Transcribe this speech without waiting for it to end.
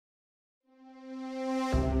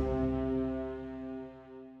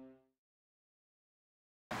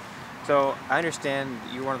So I understand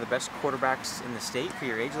you're one of the best quarterbacks in the state for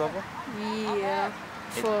your age level. Yeah,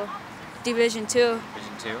 for Division 2.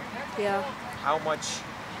 Division 2. Yeah. How much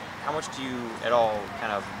do you at all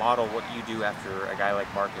kind of model what you do after a guy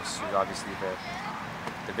like Marcus, who's obviously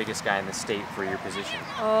the biggest guy in the state for your position?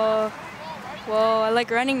 Well, I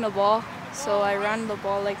like running the ball, so I run the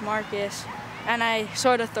ball like Marcus, and I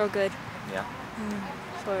sort of throw good. Yeah.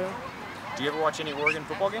 Sort of. Do you ever watch any Oregon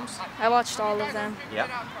football games? I watched all of them. Yeah.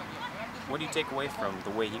 What do you take away from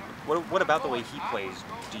the way he? What about the way he plays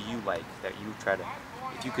do you like that you try to,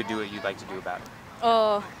 if you could do it, you'd like to do about it?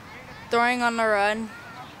 Throwing on the run,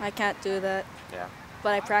 I can't do that. Yeah.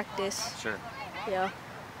 But I practice. Sure. Yeah.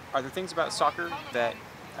 Are there things about soccer that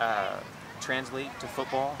translate to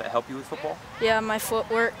football that help you with football? Yeah, my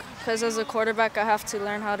footwork, because as a quarterback I have to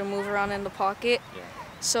learn how to move around in the pocket. Yeah.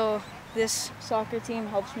 So this soccer team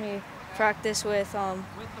helps me practice with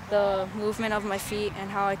the movement of my feet and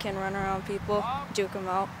how I can run around people, juke them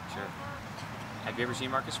out. Sure. Have you ever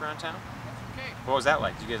seen Marcus around town? What was that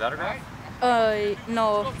like? Did you get his autograph?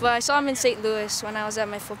 No, but I saw him in St. Louis when I was at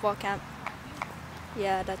my football camp.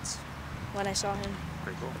 Yeah, that's when I saw him.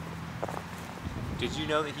 Pretty cool. Did you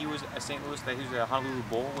know that he was a St. Louis, that he was a Honolulu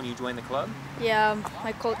Bull when you joined the club? Yeah,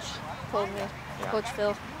 my coach told me. Yeah. Coach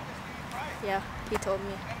Phil. Yeah, he told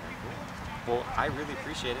me. Well, I really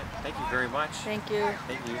appreciate it. Thank you very much. Thank you.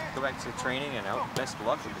 Thank you. Go back to training and best of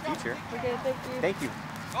luck with the future. Okay, thank you. Thank you.